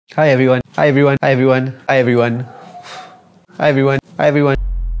Hi everyone. Hi everyone. Hi everyone. Hi everyone. Hi everyone. Hi everyone.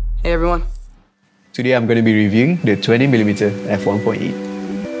 Hey everyone. Today I'm going to be reviewing the 20mm f1.8.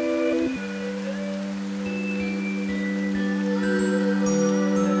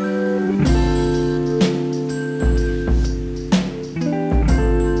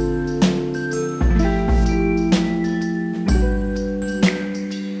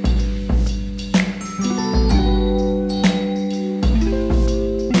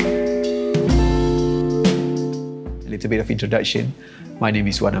 A bit of introduction. My name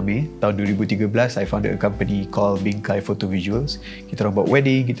is Wan Amir. Tahun 2013, I founded a company called Bingkai Photo Visuals. Kita orang buat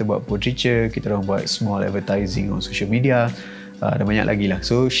wedding, kita buat portraiture, kita orang buat small advertising on social media, dan banyak lagi lah.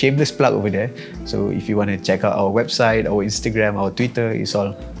 So shameless plug over there. So if you want to check out our website, our Instagram, our Twitter, it's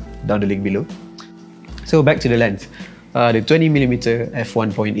all down the link below. So back to the lens. The 20mm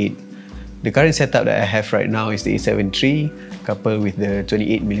f1.8. The current setup that I have right now is the A7 III coupled with the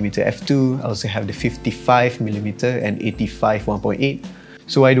 28mm f2. I also have the 55mm and 85 1.8.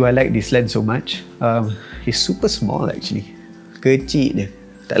 So why do I like this lens so much? It's super small actually. Kecil dia.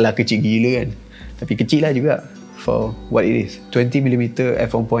 Taklah kecil gila kan. Tapi kecil lah juga for what it is. 20mm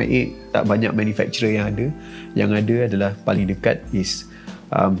f1.8 tak banyak manufacturer yang ada. Yang ada adalah paling dekat is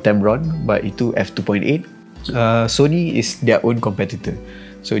Tamron, but itu f2.8. Sony is their own competitor.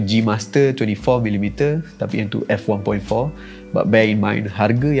 So G Master 24mm tapi yang tu f1.4, but bear in mind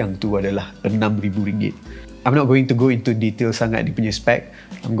harga yang tu adalah RM6,000. I'm not going to go into detail sangat di punya spec.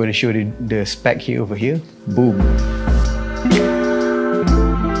 I'm going to show the spec here over here. Boom.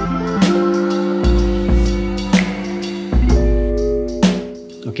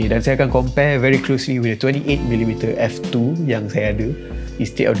 Okay, dan saya akan compare very closely with the 28mm f2 yang saya ada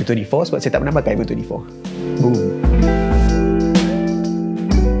instead of the 24 sebab saya tak pernah pakai pun 24. Boom.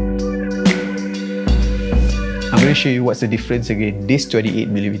 I'm going to show you what's the difference again this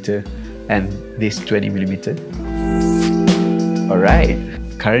 28mm and this 20mm. Alright,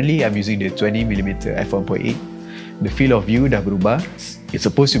 currently I'm using the 20mm f1.8. The field of view dah berubah. It's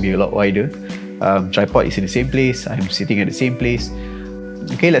supposed to be a lot wider. Tripod is in the same place. I'm sitting at the same place.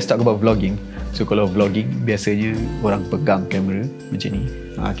 Okay, let's talk about vlogging. So kalau vlogging, biasanya orang pegang kamera macam ni.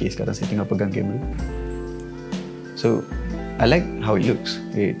 Okay, sekarang saya tengah pegang kamera. So I like how it looks.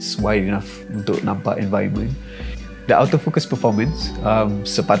 It's wide enough untuk nampak environment. The autofocus performance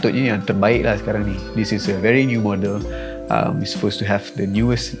sepatutnya yang terbaik lah sekarang ni. This is a very new model. It's supposed to have the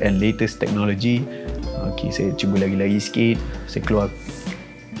newest and latest technology. Okay, saya cuba lagi sikit. Saya keluar.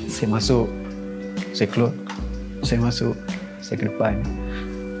 Saya masuk. Saya keluar. Saya masuk. Saya ke depan.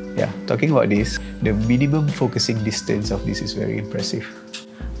 Yeah, talking about this, the minimum focusing distance of this is very impressive.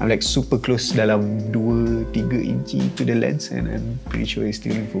 I'm like super close dalam 2-3 inci to the lens and I'm pretty sure it's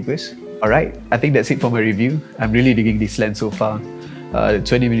still in focus. Alright, I think that's it for my review. I'm really digging this lens so far. The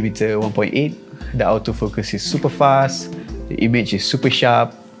 20mm 1.8, the autofocus is super fast, the image is super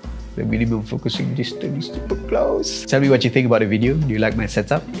sharp, the minimum focusing distance is super close. Tell me what you think about the video. Do you like my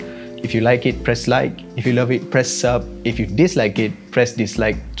setup? If you like it, press like. If you love it, press sub. If you dislike it, press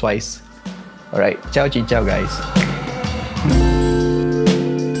dislike twice. Alright, ciao chin ciao guys.